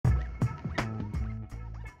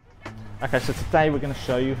Okay, so today we're going to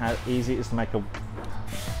show you how easy it is to make a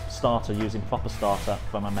starter using proper starter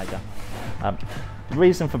from Omega. The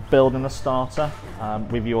reason for building a starter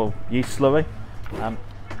with your yeast slurry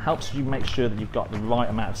helps you make sure that you've got the right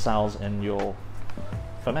amount of cells in your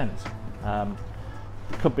ferment.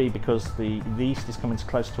 It could be because the yeast is coming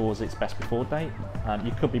close towards its best before date.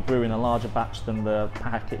 You could be brewing a larger batch than the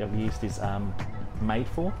packet of yeast is made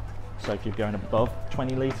for, so if you're going above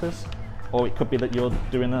 20 litres, or it could be that you're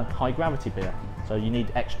doing a high gravity beer, so you need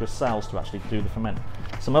extra cells to actually do the ferment.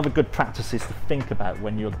 Some other good practices to think about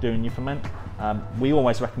when you're doing your ferment. We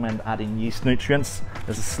always recommend adding yeast nutrients.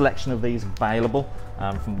 There's a selection of these available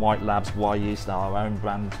from White Labs, Y Yeast, our own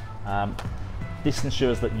brand. This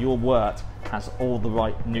ensures that your wort has all the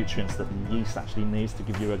right nutrients that the yeast actually needs to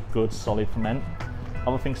give you a good solid ferment.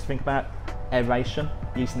 Other things to think about: aeration.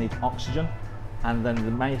 Yeast needs oxygen, and then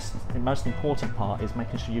the most important part is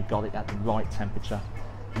making sure you've got it at the right temperature.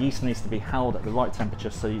 Yeast needs to be held at the right temperature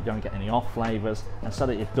so you don't get any off flavours, and so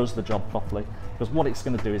that it does the job properly, because what it's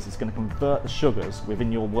going to do is it's going to convert the sugars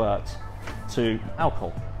within your wort to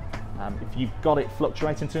alcohol. If you've got it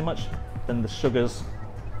fluctuating too much, then the sugars,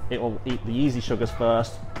 it will eat the easy sugars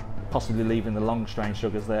first, possibly leaving the long strain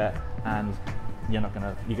sugars there, and you're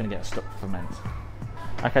going to get stuck to ferment.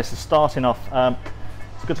 Okay, so starting off,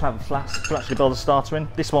 it's good to have a flask to actually build a starter in.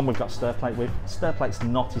 This one we've got stir plate with. Stir plate's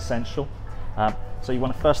not essential. So you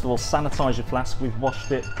want to first of all sanitize your flask. We've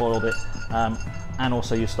washed it, boiled it, and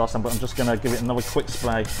also your star sand, but I'm just going to give it another quick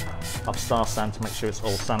spray of star sand to make sure it's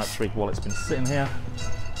all sanitary while it's been sitting here.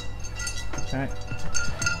 Okay.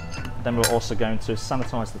 Then we're also going to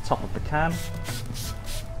sanitize the top of the can,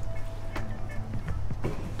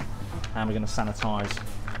 and we're going to sanitize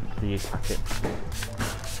the yeast packet.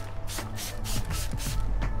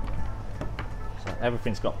 So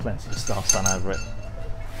everything's got plenty of star sand over it.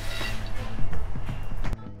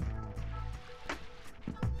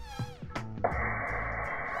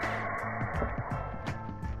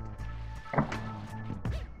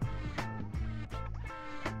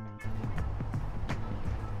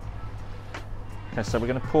 Okay, so we're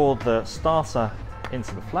going to pour the starter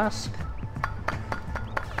into the flask.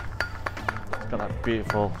 It's got that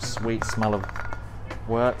beautiful sweet smell of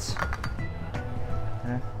wort.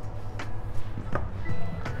 Okay.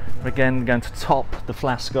 We're again going to top the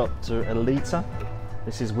flask up to 1 litre.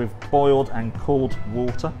 This is with boiled and cooled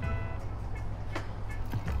water.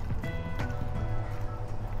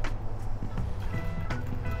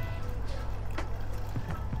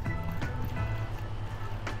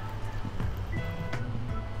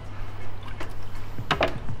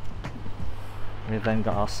 We've then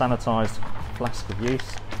got our sanitised flask of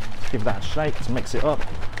yeast. Give that a shake to mix it up.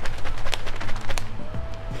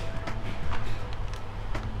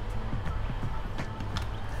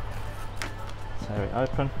 Tear it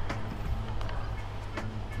open.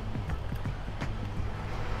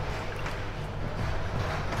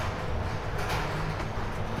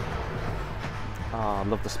 I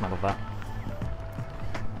love the smell of that.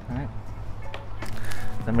 Okay.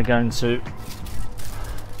 Then we're going to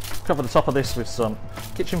cover the top of this with some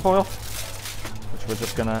kitchen foil, which we're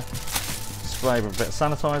just going to spray with a bit of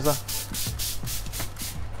sanitizer.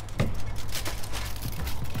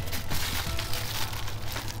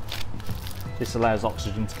 This allows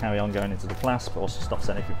oxygen to carry on going into the flask, but also stops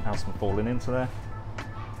anything else from falling into there.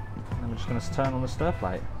 And then we're just going to turn on the stir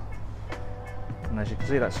plate, and as you can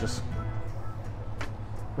see, that's just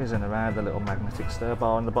whizzing around the little magnetic stir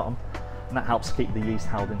bar on the bottom, and that helps keep the yeast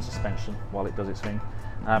held in suspension while it does its thing.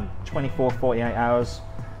 24-48 hours,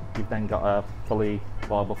 you've then got a fully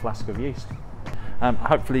viable flask of yeast.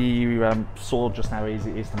 Hopefully you saw just how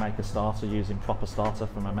easy it is to make a starter using proper starter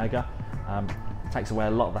from Omega. It takes away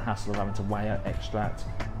a lot of the hassle of having to weigh out, extract,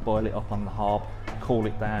 boil it up on the hob, cool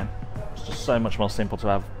it down. It's just so much more simple to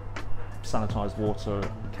have sanitised water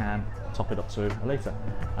can, top it up to 1 litre.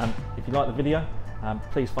 If you like the video,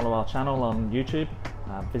 please follow our channel on YouTube.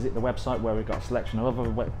 Visit the website where we've got a selection of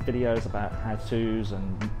other videos about how-tos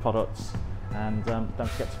and products, and don't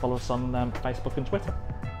forget to follow us on Facebook and Twitter.